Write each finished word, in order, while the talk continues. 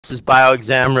This is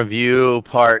Bioexam Review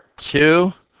Part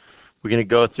 2. We're going to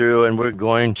go through and we're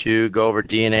going to go over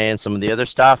DNA and some of the other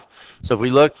stuff. So if we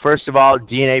look, first of all,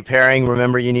 DNA pairing,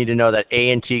 remember you need to know that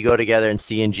A and T go together and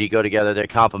C and G go together. They're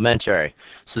complementary,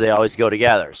 so they always go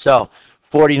together. So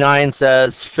 49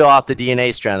 says fill out the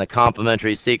DNA strand, the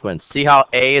complementary sequence. See how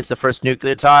A is the first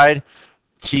nucleotide?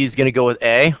 T is going to go with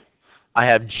A. I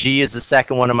have G as the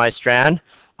second one in my strand.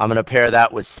 I'm going to pair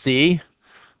that with C.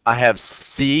 I have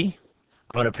C.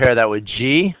 I'm going to pair that with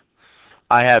G.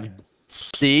 I have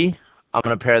C. I'm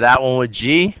going to pair that one with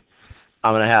G.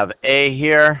 I'm going to have A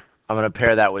here. I'm going to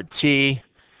pair that with T.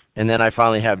 And then I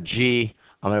finally have G.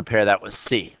 I'm going to pair that with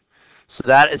C. So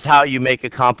that is how you make a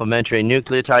complementary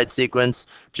nucleotide sequence.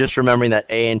 Just remembering that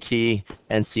A and T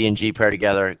and C and G pair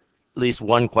together. At least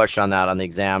one question on that on the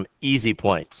exam. Easy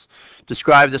points.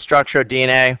 Describe the structure of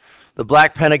DNA. The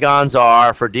black pentagons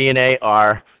are, for DNA,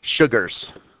 are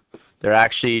sugars. They're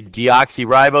actually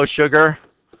deoxyribose sugar,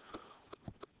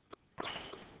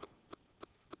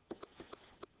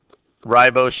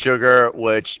 ribose sugar,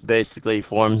 which basically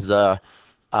forms the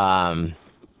one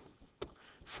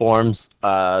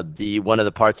of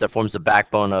the parts that forms the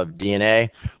backbone of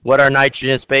DNA. What are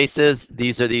nitrogenous bases?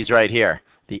 These are these right here.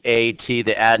 The A, T,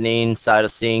 the adenine,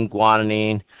 cytosine,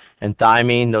 guanine, and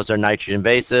thymine. Those are nitrogen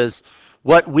bases.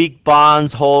 What weak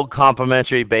bonds hold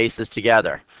complementary bases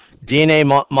together?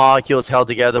 DNA molecules held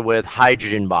together with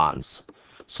hydrogen bonds.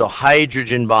 So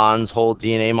hydrogen bonds hold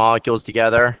DNA molecules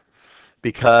together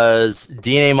because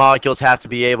DNA molecules have to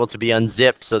be able to be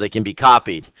unzipped so they can be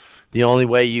copied. The only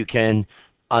way you can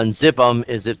unzip them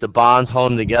is if the bonds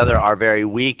holding together are very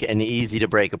weak and easy to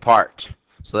break apart.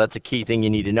 So that's a key thing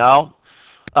you need to know.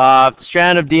 If the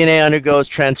strand of DNA undergoes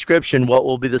transcription, what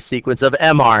will be the sequence of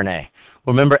mRNA?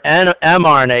 Remember,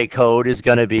 mRNA code is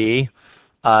going to be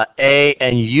A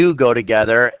and U go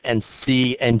together and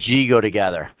C and G go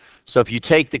together. So if you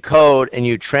take the code and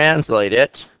you translate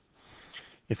it,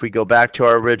 if we go back to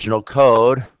our original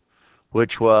code,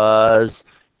 which was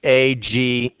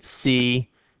AGCCAG,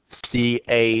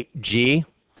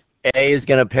 A is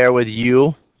going to pair with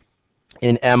U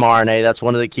in mRNA. That's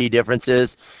one of the key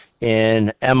differences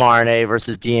in mRNA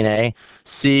versus DNA.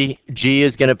 G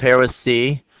is going to pair with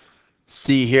C.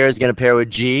 C here is going to pair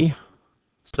with G.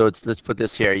 So let's put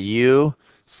this here, U,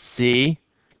 C,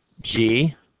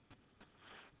 G.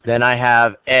 Then I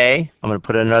have A. I'm going to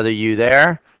put another U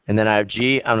there. And then I have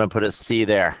G. I'm going to put a C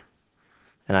there.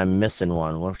 And I'm missing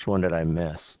one. Which one did I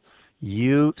miss?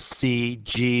 U, C,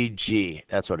 G, G.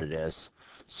 That's what it is.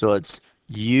 So it's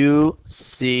U,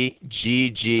 C,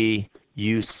 G, G,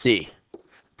 U, C.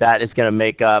 That is going to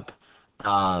make up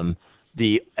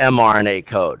the mRNA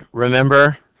code.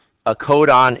 Remember, a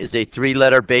codon is a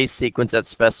three-letter base sequence that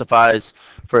specifies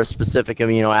for a specific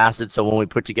amino acid. So when we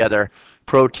put together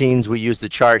proteins, we use the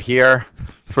chart here.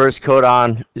 First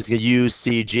codon is U,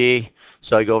 C, G.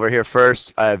 So I go over here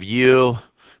first. I have U,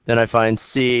 then I find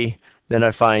C, then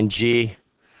I find G.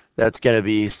 That's going to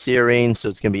be serine, so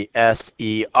it's going to be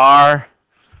SER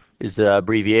is the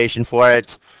abbreviation for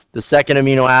it. The second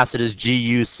amino acid is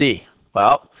GUC.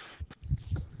 Well,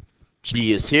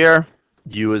 G is here,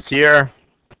 U is here,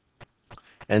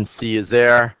 and C is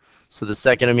there. So the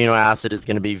second amino acid is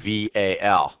going to be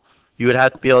VAL. You would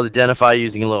have to be able to identify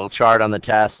using a little chart on the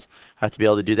test. Have to be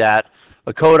able to do that.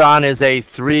 A codon is a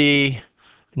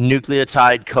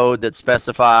 3-nucleotide code that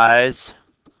specifies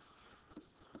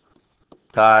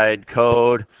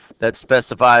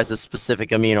a specific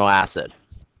amino acid.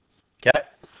 Okay.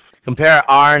 Compare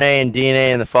RNA and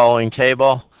DNA in the following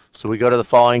table. So we go to the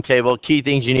following table. Key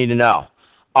things you need to know.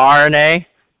 RNA,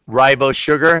 ribose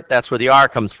sugar, that's where the R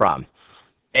comes from.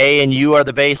 A and U are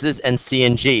the bases, and C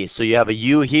and G. So you have a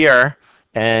U here,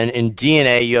 and in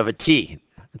DNA you have a T.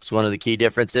 That's one of the key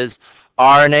differences.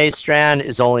 RNA strand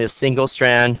is only a single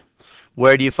strand.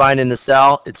 Where do you find in the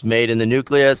cell? It's made in the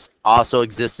nucleus, also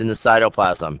exists in the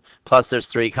cytoplasm. Plus there's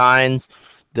 3 kinds.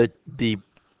 The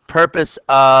purpose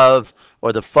of,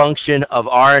 or the function of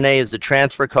RNA is to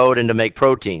transfer code and to make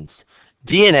proteins.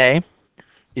 DNA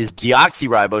is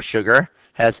deoxyribose sugar,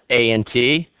 has A and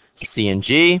T, C and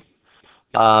G.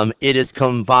 It is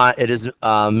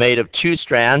made of 2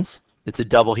 strands. It's a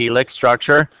double helix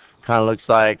structure. Kind of looks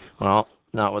like, well,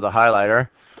 not with a highlighter.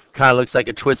 Kind of looks like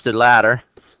a twisted ladder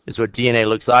is what DNA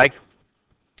looks like.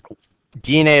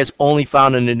 DNA is only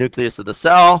found in the nucleus of the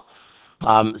cell.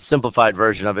 Simplified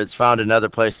version of it is found in other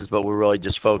places, but we're really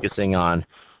just focusing on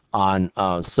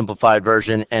simplified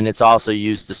version. And it's also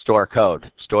used to store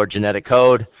code, store genetic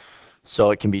code, so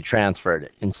it can be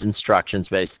transferred. It's instructions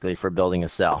basically for building a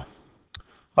cell.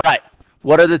 All right,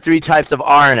 what are the 3 types of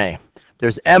RNA?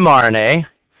 There's mRNA,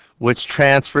 which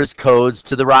transfers codes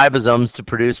to the ribosomes to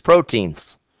produce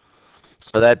proteins.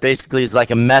 So that basically is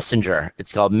like a messenger.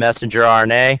 It's called messenger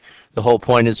RNA. The whole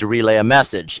point is to relay a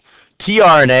message.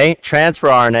 tRNA, transfer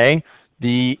RNA,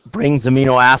 brings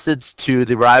amino acids to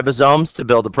the ribosomes to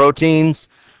build the proteins.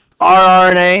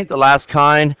 rRNA, the last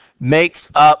kind, makes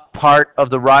up part of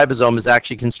the ribosome, is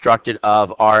actually constructed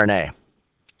of RNA.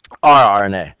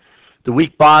 rRNA. The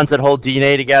weak bonds that hold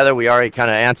DNA together, we already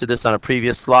kind of answered this on a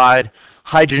previous slide.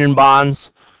 Hydrogen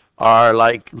bonds are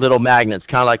like little magnets,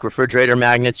 kind of like refrigerator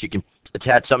magnets. You can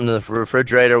attach something to the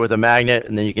refrigerator with a magnet,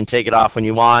 and then you can take it off when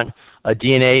you want. A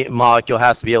DNA molecule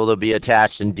has to be able to be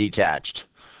attached and detached.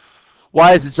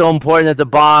 Why is it so important that the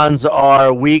bonds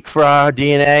are weak for our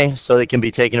DNA? So they can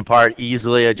be taken apart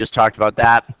easily. I just talked about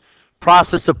that.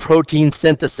 Process of protein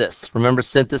synthesis. Remember,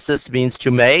 synthesis means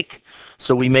to make.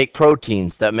 So we make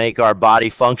proteins that make our body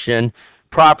function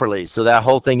properly. So that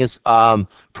whole thing is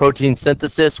protein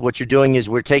synthesis. What you're doing is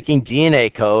we're taking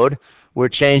DNA code, we're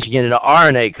changing it into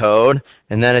RNA code,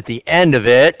 and then at the end of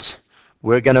it,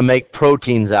 we're going to make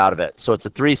proteins out of it. So it's a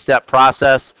three-step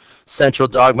process. Central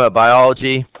dogma of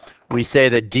biology. We say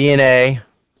that DNA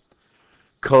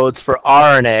codes for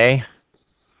RNA,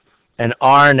 and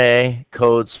RNA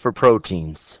codes for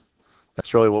proteins.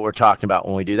 That's really what we're talking about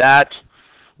when we do that.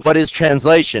 What is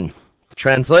translation?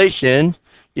 Translation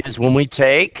is when we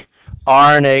take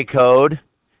RNA code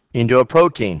into a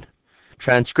protein.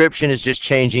 Transcription is just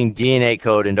changing DNA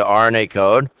code into RNA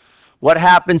code. What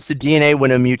happens to DNA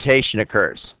when a mutation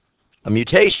occurs? A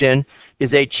mutation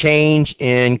is a change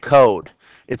in code.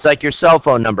 It's like your cell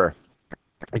phone number.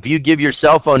 If you give your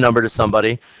cell phone number to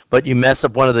somebody, but you mess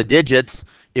up one of the digits,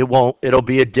 it'll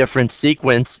be a different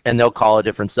sequence, and they'll call a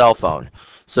different cell phone.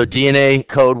 So DNA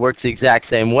code works the exact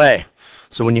same way.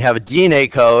 So when you have a DNA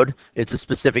code, it's a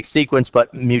specific sequence,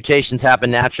 but mutations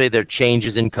happen naturally. They're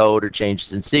changes in code or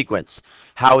changes in sequence.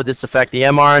 How would this affect the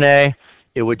mRNA?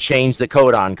 It would change the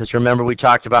codon, because remember we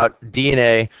talked about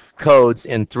DNA codes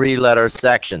in 3-letter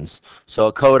sections. So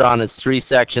a codon is 3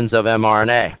 sections of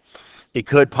mRNA. It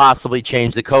could possibly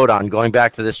change the codon. Going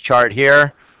back to this chart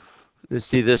here, you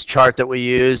see this chart that we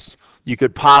use, you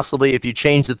could possibly, if you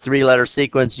change the 3-letter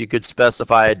sequence, you could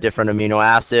specify a different amino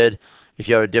acid. If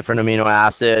you have a different amino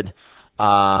acid,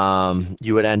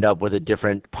 you would end up with a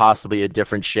different, possibly a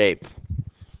different shape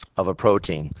of a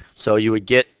protein. So you would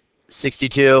get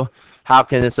 62. How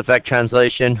can this affect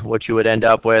translation? What you would end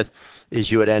up with is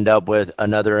you would end up with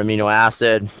another amino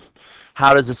acid.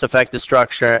 How does this affect the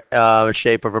structure,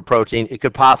 shape of a protein? It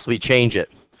could possibly change it.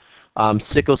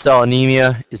 Sickle cell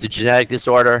anemia is a genetic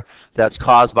disorder that's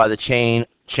caused by the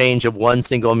change of one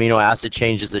single amino acid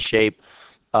changes the shape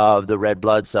of the red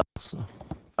blood cells.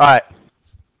 All right,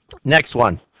 next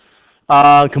one.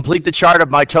 Complete the chart of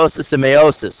mitosis and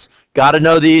meiosis. Got to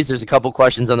know these. There's a couple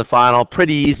questions on the final.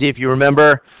 Pretty easy if you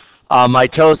remember.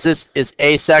 Mitosis is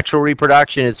asexual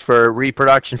reproduction. It's for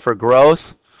reproduction for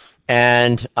growth,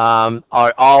 and all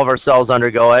of our cells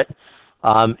undergo it,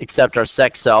 except our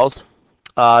sex cells.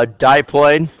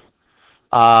 Diploid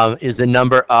is the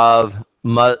number of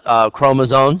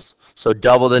chromosomes, so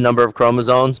double the number of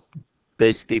chromosomes,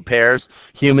 basically pairs.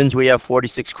 Humans, we have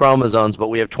 46 chromosomes, but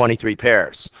we have 23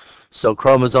 pairs. So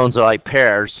chromosomes are like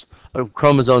pairs.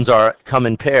 Chromosomes come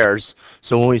in pairs.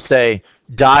 So when we say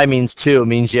di means 2, it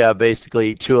means you have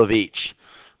basically 2 of each.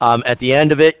 At the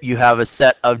end of it, you have a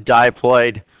set of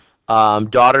diploid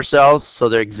daughter cells, so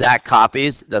they're exact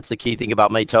copies. That's the key thing about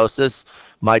mitosis.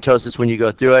 Mitosis, when you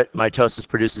go through it, mitosis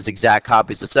produces exact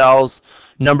copies of cells.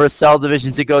 Number of cell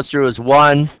divisions it goes through is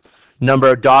 1. Number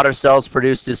of daughter cells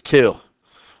produced is 2.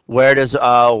 When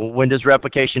does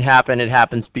replication happen? It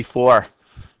happens before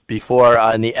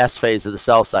in the S phase of the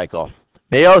cell cycle.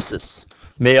 Meiosis.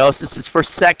 Meiosis is for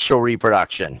sexual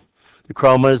reproduction. The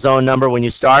chromosome number when you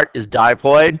start is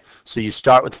diploid, so you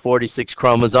start with 46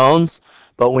 chromosomes.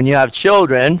 But when you have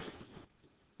children,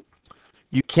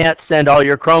 you can't send all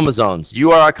your chromosomes.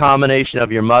 You are a combination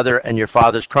of your mother and your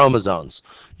father's chromosomes.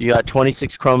 You got 23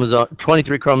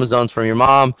 chromosomes from your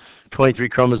mom, 23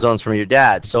 chromosomes from your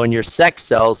dad. So in your sex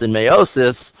cells in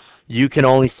meiosis, you can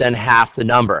only send half the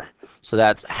number. So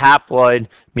that's haploid,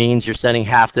 means you're sending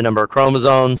half the number of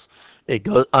chromosomes. It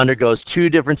undergoes 2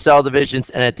 different cell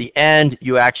divisions, and at the end,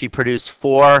 you actually produce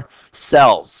 4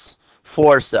 cells.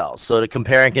 4 cells. So to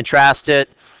compare and contrast it,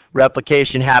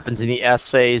 replication happens in the S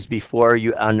phase before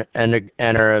you enter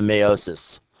a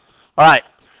meiosis. All right,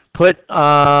 put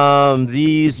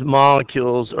these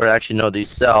molecules, or actually no, these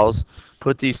cells,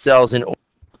 put these cells in order.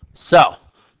 So,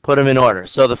 put them in order.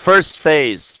 So the first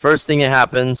phase, first thing that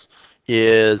happens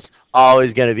is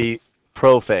always going to be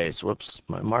prophase. Whoops,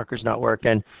 my marker's not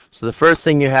working. So the first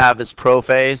thing you have is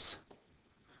prophase.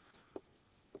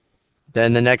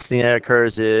 Then the next thing that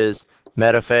occurs is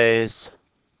metaphase.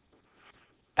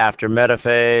 After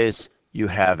metaphase, you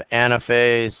have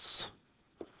anaphase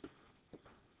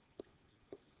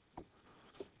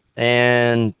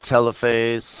and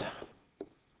telophase.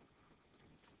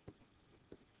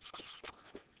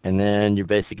 And then you're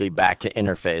basically back to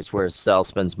interphase, where a cell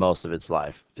spends most of its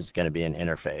life, is going to be an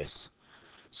interphase.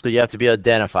 So you have to be able to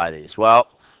identify these.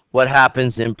 Well, what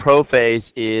happens in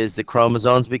prophase is the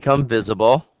chromosomes become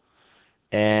visible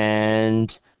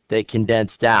and they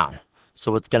condense down.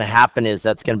 So what's going to happen is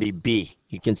that's going to be B.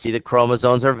 You can see the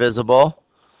chromosomes are visible.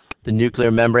 The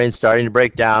nuclear membrane is starting to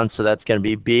break down, so that's going to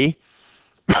be B.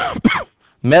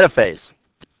 Metaphase.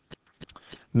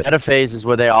 Metaphase is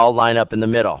where they all line up in the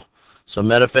middle. So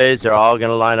metaphase, they're all going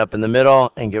to line up in the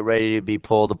middle and get ready to be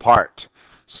pulled apart.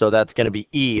 So that's going to be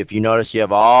E. If you notice, you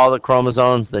have all the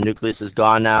chromosomes. The nucleus is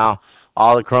gone now.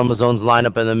 All the chromosomes line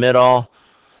up in the middle.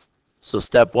 So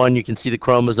step one, you can see the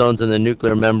chromosomes and the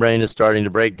nuclear membrane is starting to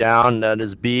break down. That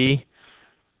is B.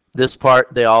 This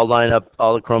part, they all line up,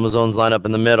 all the chromosomes line up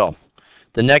in the middle.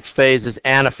 The next phase is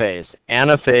anaphase.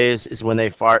 Anaphase is when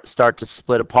they start to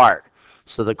split apart.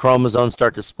 So the chromosomes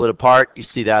start to split apart. You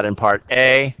see that in part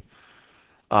A.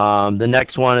 The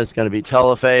next one is going to be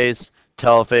telophase.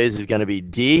 Telophase is going to be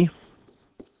D.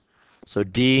 So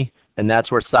D, and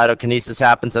that's where cytokinesis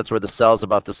happens. That's where the cell's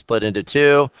about to split into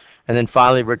two. And then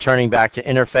finally, returning back to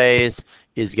interphase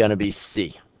is going to be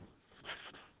C.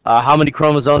 How many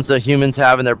chromosomes do humans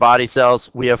have in their body cells?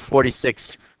 We have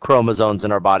 46 chromosomes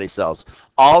in our body cells.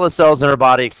 All the cells in our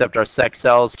body except our sex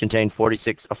cells contain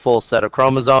 46, a full set of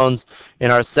chromosomes.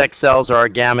 In our sex cells or our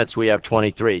gametes, we have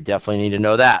 23. Definitely need to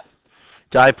know that.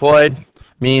 Diploid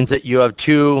means that you have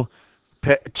two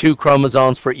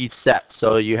chromosomes for each set.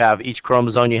 So you have each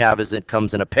chromosome you have is it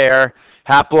comes in a pair.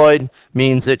 Haploid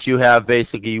means that you have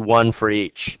basically one for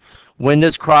each. When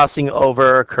does crossing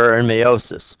over occur in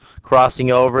meiosis?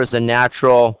 Crossing over is a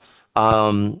natural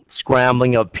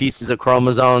scrambling of pieces of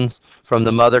chromosomes from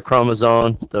the mother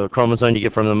chromosome, the chromosome you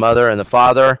get from the mother and the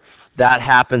father. That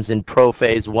happens in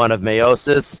prophase 1 of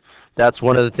meiosis. That's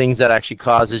one of the things that actually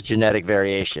causes genetic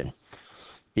variation,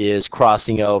 is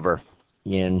crossing over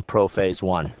in prophase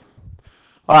 1.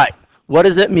 All right, what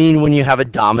does it mean when you have a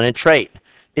dominant trait?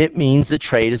 It means the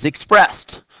trait is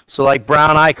expressed. So like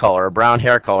brown eye color or brown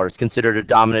hair color is considered a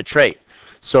dominant trait.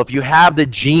 So if you have the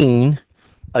gene,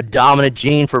 a dominant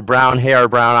gene for brown hair or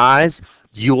brown eyes,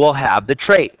 you will have the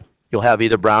trait. You'll have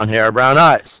either brown hair or brown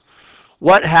eyes.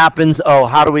 What happens? Oh,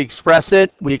 how do we express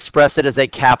it? We express it as a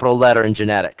capital letter in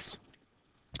genetics.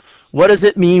 What does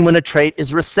it mean when a trait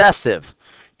is recessive?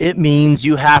 It means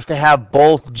you have to have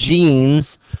both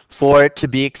genes for it to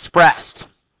be expressed.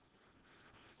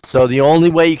 So the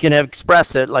only way you can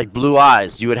express it, like blue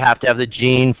eyes, you would have to have the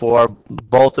gene for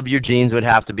both of your genes would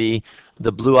have to be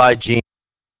the blue eye gene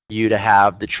for you to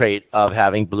have the trait of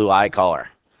having blue eye color.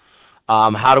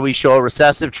 How do we show a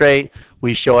recessive trait?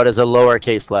 We show it as a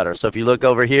lowercase letter. So if you look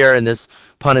over here in this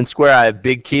Punnett square, I have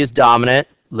big T is dominant,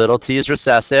 little t is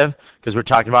recessive, because we're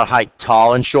talking about height,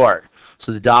 tall and short.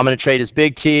 So the dominant trait is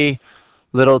big T,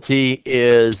 little t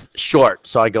is short.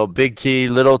 So I go big T,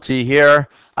 little t here.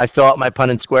 I fill out my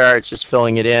Punnett square. It's just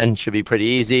filling it in. Should be pretty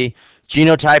easy.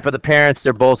 Genotype of the parents,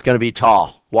 they're both going to be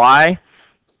tall. Why?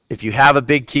 If you have a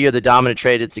big T or the dominant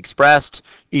trait, it's expressed.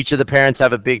 Each of the parents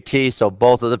have a big T, so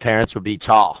both of the parents would be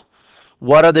tall.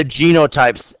 What are the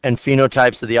genotypes and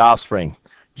phenotypes of the offspring?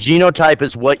 Genotype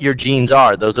is what your genes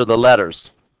are. Those are the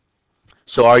letters.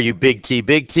 So are you big T,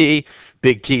 big T,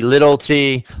 big T, little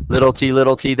t, little t,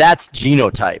 little t? That's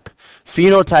genotype.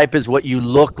 Phenotype is what you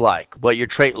look like, what your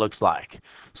trait looks like.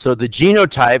 So the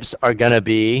genotypes are going to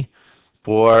be,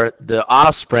 for the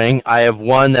offspring, I have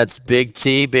one that's big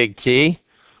T, big T.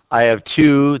 I have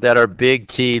two that are big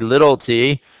T, little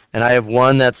t, and I have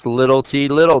one that's little t,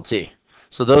 little t.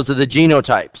 So those are the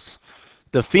genotypes.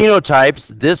 The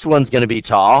phenotypes, this one's going to be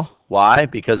tall. Why?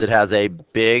 Because it has a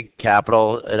big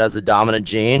capital, it has a dominant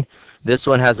gene. This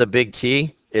one has a big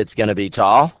T, it's going to be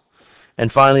tall.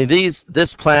 And finally,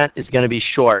 this plant is going to be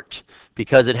short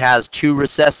because it has two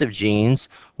recessive genes,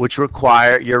 which you're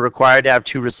required to have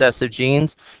two recessive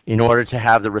genes in order to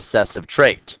have the recessive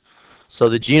trait. So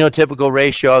the genotypical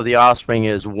ratio of the offspring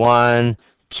is 1,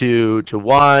 2 to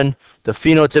 1. The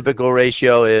phenotypical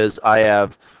ratio is I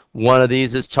have one of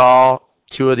these is tall,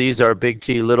 two of these are big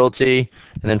T, little t,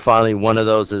 and then finally one of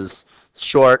those is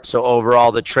short. So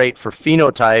overall, the trait for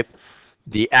phenotype,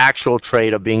 the actual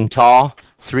trait of being tall,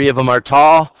 3 of them are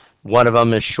tall, 1 of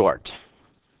them is short.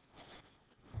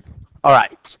 All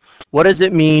right, What does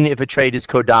it mean if a trait is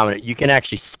codominant? You can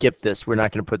actually skip this. We're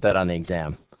not going to put that on the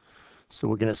exam. So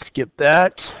we're going to skip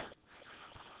that.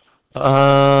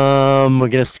 We're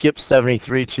going to skip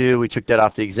 73 too. We took that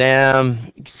off the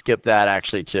exam. Skip that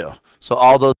actually too. So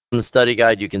all those in the study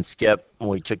guide you can skip when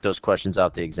we took those questions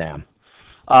off the exam.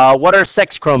 What are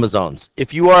sex chromosomes?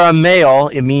 If you are a male,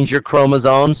 it means your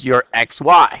chromosomes, you're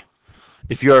XY.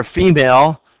 If you're a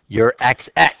female, you're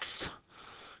XX.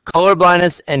 Color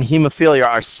blindness and hemophilia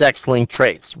are sex-linked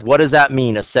traits. What does that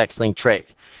mean, a sex-linked trait?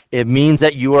 It means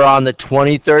that you are on the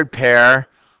 23rd pair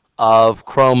of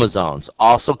chromosomes,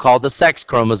 also called the sex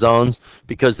chromosomes,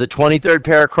 because the 23rd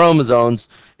pair of chromosomes,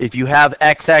 if you have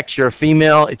XX, you're a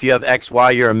female. If you have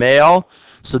XY, you're a male.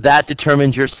 So that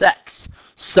determines your sex.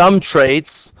 Some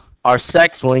traits are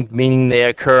sex-linked, meaning they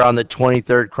occur on the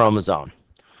 23rd chromosome.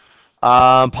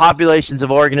 Populations of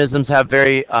organisms have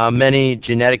very many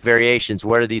genetic variations.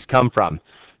 Where do these come from?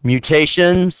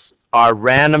 Mutations are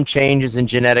random changes in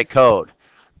genetic code.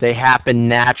 They happen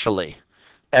naturally.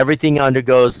 Everything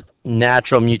undergoes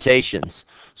natural mutations.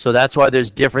 So that's why there's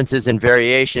differences in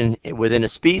variation within a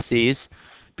species,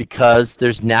 because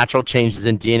there's natural changes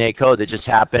in DNA code that just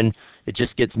happen. It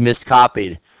just gets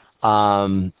miscopied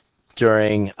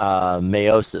during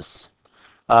meiosis.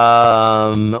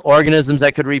 Organisms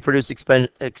that could reproduce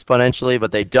exponentially,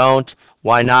 but they don't.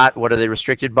 Why not? What are they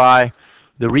restricted by?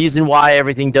 The reason why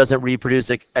everything doesn't reproduce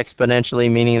exponentially,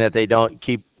 meaning that they don't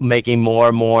keep making more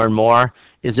and more,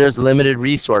 is there's limited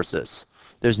resources.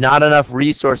 There's not enough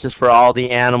resources for all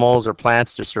the animals or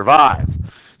plants to survive.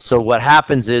 So what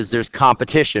happens is there's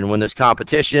competition. When there's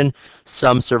competition,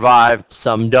 some survive,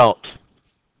 some don't.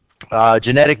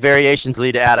 Genetic variations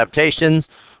lead to adaptations.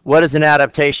 What is an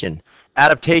adaptation?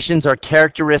 Adaptations are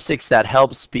characteristics that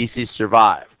help species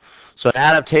survive. So an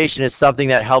adaptation is something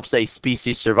that helps a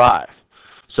species survive.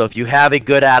 So if you have a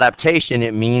good adaptation,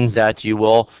 it means that you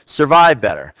will survive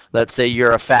better. Let's say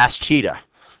you're a fast cheetah.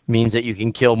 It means that you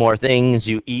can kill more things,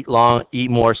 you eat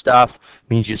more stuff,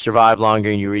 means you survive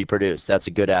longer and you reproduce. That's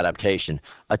a good adaptation.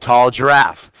 A tall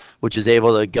giraffe, which is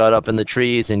able to get up in the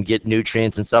trees and get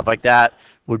nutrients and stuff like that,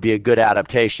 would be a good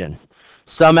adaptation.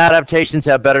 Some adaptations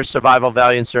have better survival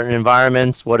value in certain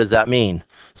environments. What does that mean?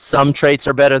 Some traits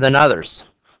are better than others.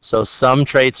 So some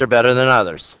traits are better than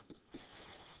others.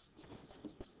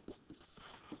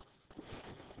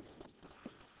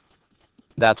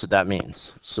 That's what that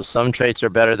means. So some traits are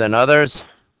better than others,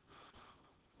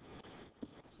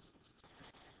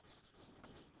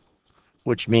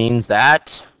 which means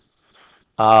that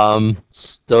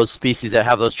those species that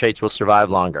have those traits will survive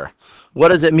longer. What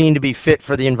does it mean to be fit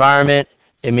for the environment?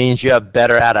 It means you have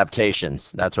better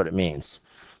adaptations. That's what it means.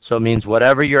 So it means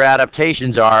whatever your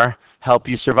adaptations are, help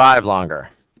you survive longer.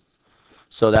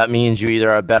 So that means you either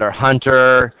are a better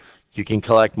hunter, you can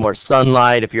collect more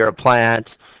sunlight if you're a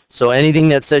plant. So anything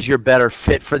that says you're better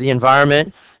fit for the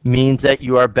environment means that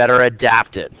you are better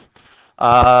adapted.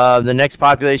 The next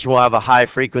population will have a high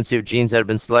frequency of genes that have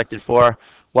been selected for.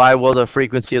 Why will the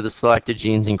frequency of the selected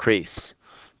genes increase?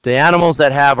 The animals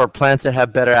that have, or plants that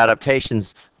have better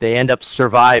adaptations, they end up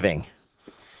surviving.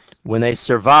 When they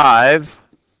survive,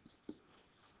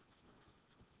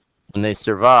 they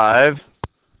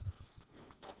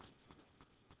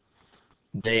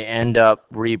end up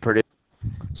reproducing.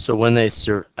 So when they this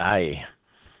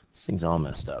thing's all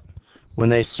messed up. When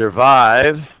they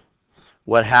survive,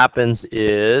 what happens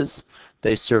is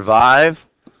they survive,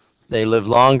 they live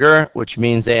longer, which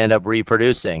means they end up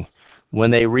reproducing.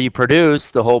 When they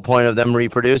reproduce, the whole point of them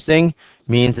reproducing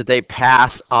means that they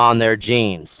pass on their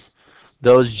genes.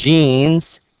 Those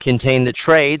genes contain the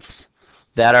traits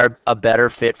that are a better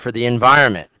fit for the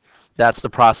environment. That's the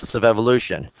process of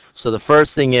evolution. So the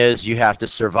first thing is you have to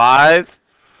survive.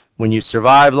 When you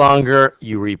survive longer,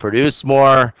 you reproduce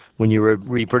more. When you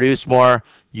reproduce more,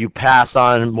 you pass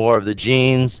on more of the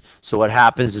genes. So what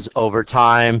happens is over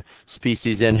time,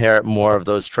 species inherit more of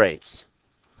those traits.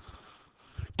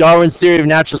 Darwin's theory of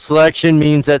natural selection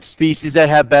means that species that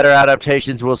have better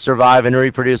adaptations will survive and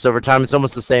reproduce over time. It's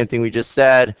almost the same thing we just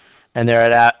said, and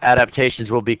their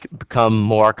adaptations will become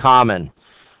more common.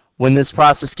 When this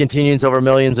process continues over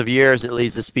millions of years, it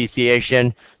leads to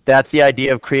speciation. That's the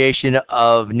idea of creation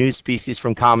of new species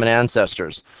from common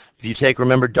ancestors. If you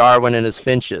remember Darwin and his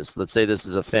finches. Let's say this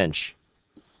is a finch.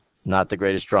 Not the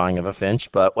greatest drawing of a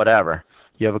finch, but whatever.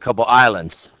 You have a couple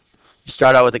islands. You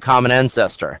start out with a common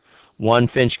ancestor. One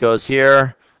finch goes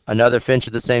here, another finch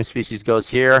of the same species goes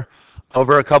here.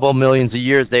 Over a couple millions of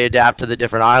years, they adapt to the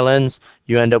different islands.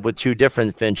 You end up with two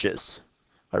different finches.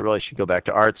 I really should go back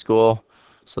to art school.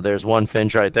 So there's one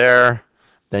finch right there.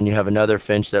 Then you have another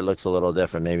finch that looks a little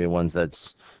different. Maybe one's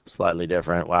that's slightly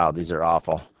different. Wow, these are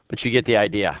awful. but you get the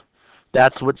idea.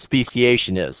 That's what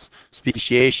speciation is.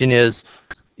 Speciation is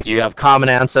you have common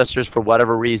ancestors for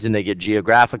whatever reason. They get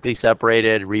geographically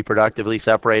separated, reproductively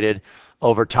separated.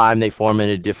 Over time, they form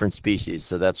into different species.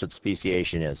 So that's what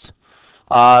speciation is.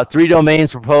 3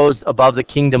 domains proposed above the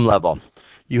kingdom level.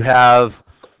 You have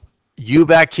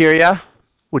eubacteria,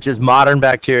 which is modern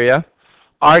bacteria.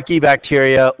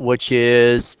 Archaebacteria, which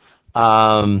is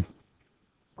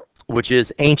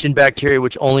ancient bacteria,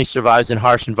 which only survives in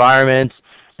harsh environments.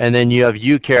 And then you have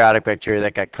eukaryotic bacteria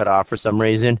that got cut off for some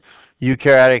reason.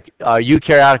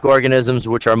 Eukaryotic organisms,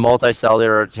 which are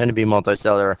multicellular, or tend to be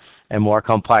multicellular and more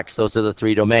complex. Those are the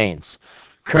 3 domains.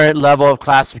 Current level of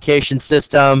classification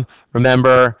system.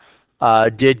 Remember,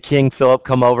 did King Philip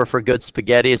come over for good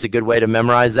spaghetti is a good way to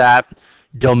memorize that.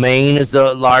 Domain is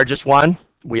the largest one.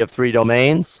 We have 3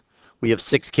 domains. We have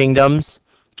 6 kingdoms.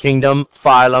 Kingdom,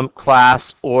 phylum,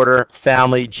 class, order,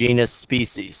 family, genus,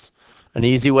 species. An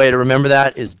easy way to remember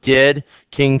that is, did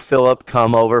King Philip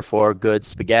come over for good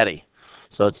spaghetti?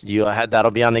 So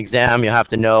that'll be on the exam. You have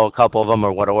to know a couple of them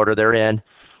or what order they're in.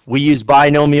 We use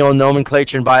binomial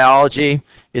nomenclature in biology.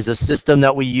 Is a system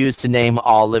that we use to name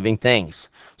all living things.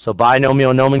 So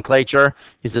binomial nomenclature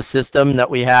is a system that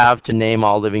we have to name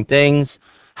all living things.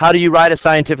 How do you write a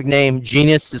scientific name?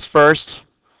 Genus is first.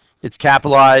 It's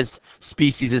capitalized.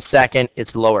 Species is second.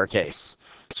 It's lowercase.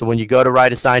 So when you go to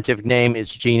write a scientific name,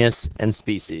 it's genus and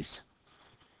species.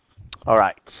 All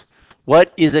right.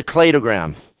 What is a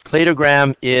cladogram?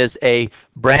 Cladogram is a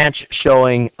branch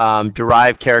showing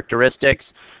derived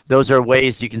characteristics. Those are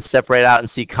ways you can separate out and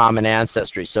see common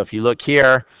ancestry. So if you look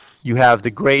here, you have the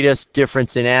greatest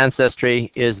difference in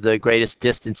ancestry is the greatest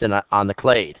distance on the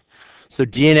clade. So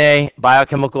DNA,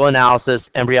 biochemical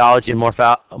analysis, embryology, and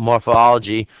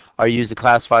morphology are used to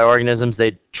classify organisms.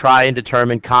 They try and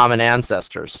determine common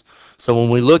ancestors. So when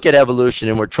we look at evolution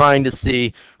and we're trying to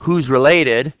see who's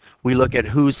related, we look at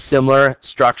who's similar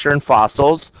structure in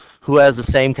fossils, who has the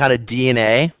same kind of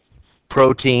DNA,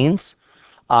 proteins,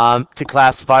 to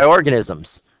classify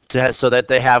organisms, so that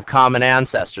they have common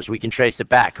ancestors. We can trace it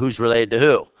back. Who's related to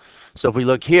who? So if we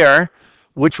look here,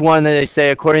 which one, they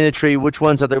say, according to the tree, which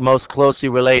ones are the most closely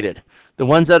related? The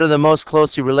ones that are the most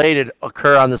closely related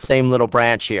occur on the same little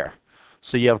branch here.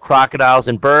 So you have crocodiles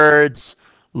and birds,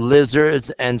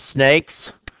 lizards and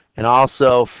snakes, and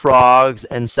also frogs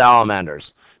and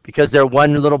salamanders. Because they're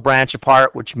one little branch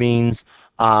apart, which means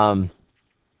that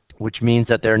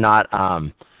they're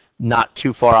not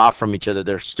too far off from each other.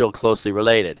 They're still closely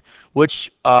related.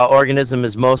 Which organism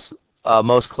is most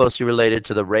closely related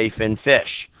to the ray fin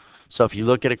fish? So if you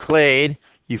look at a clade,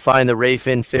 you find the ray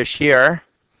fin fish here.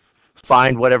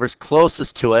 Find whatever's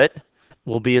closest to it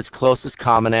will be its closest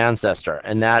common ancestor.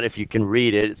 And that, if you can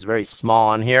read it, it's very small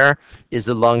on here, is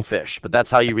the lungfish. But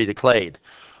that's how you read a clade.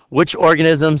 Which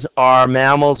organisms are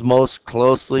mammals most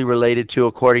closely related to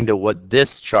according to what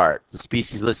this chart, the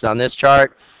species listed on this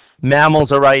chart?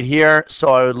 Mammals are right here, so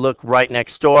I would look right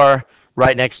next door.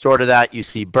 Right next door to that, you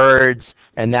see birds,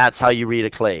 and that's how you read a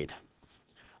clade.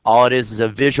 All it is a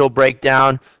visual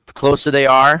breakdown. The closer they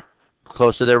are, the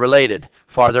closer they're related.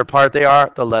 Farther apart they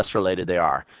are, the less related they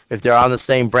are. If they're on the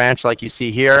same branch like you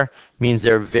see here, means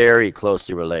they're very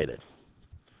closely related.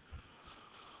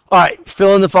 All right,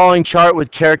 fill in the following chart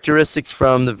with characteristics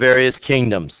from the various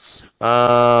kingdoms.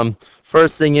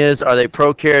 First thing is, are they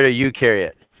prokaryote or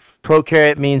eukaryote?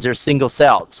 Prokaryote means they're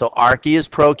single-celled. So archaea is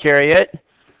prokaryote,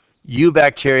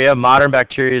 eubacteria, modern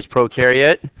bacteria, is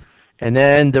prokaryote, and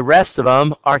then the rest of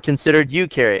them are considered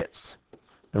eukaryotes.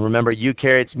 And remember,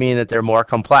 eukaryotes mean that they're more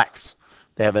complex.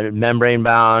 They have a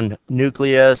membrane-bound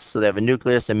nucleus, so they have a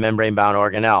nucleus and membrane-bound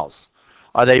organelles.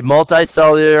 Are they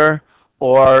multicellular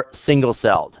or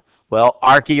single-celled? Well,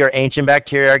 archaea or ancient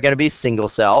bacteria are going to be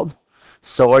single-celled.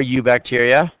 So are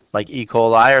eubacteria, like E.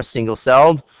 coli, are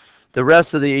single-celled. The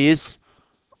rest of these,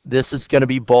 this is going to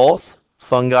be both.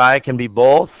 Fungi can be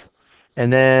both.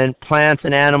 And then plants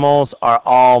and animals are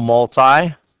all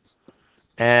multi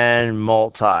and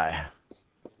multi.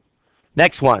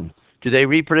 Next one. Do they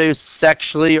reproduce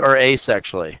sexually or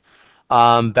asexually?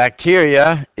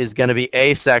 Bacteria is going to be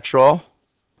asexual.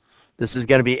 This is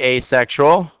going to be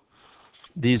asexual.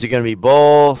 These are going to be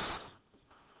both,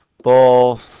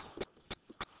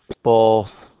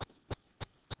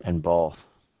 and both.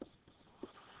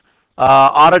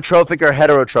 Autotrophic or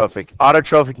heterotrophic?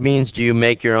 Autotrophic means, do you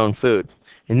make your own food?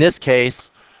 In this case,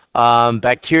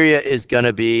 bacteria is going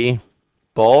to be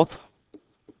both.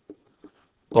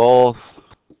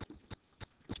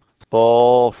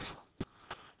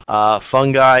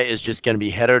 Fungi is just going to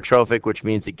be heterotrophic, which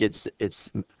means it gets its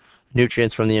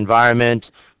nutrients from the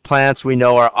environment. Plants, we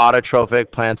know, are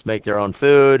autotrophic. Plants make their own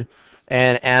food.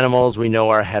 And animals we know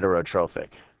are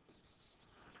heterotrophic.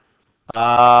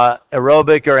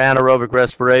 Aerobic or anaerobic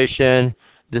respiration.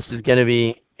 This is going to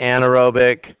be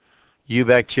anaerobic.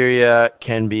 Eubacteria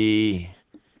can be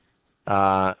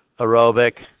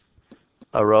aerobic,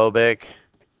 aerobic,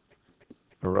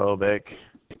 aerobic,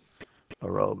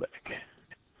 aerobic.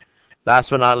 Last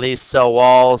but not least, cell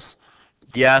walls.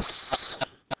 Yes,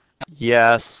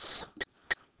 yes.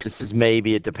 This is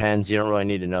maybe, it depends. You don't really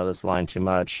need to know this line too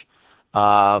much.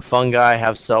 Fungi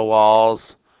have cell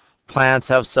walls. Plants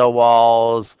have cell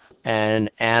walls.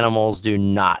 And animals do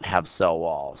not have cell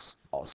walls.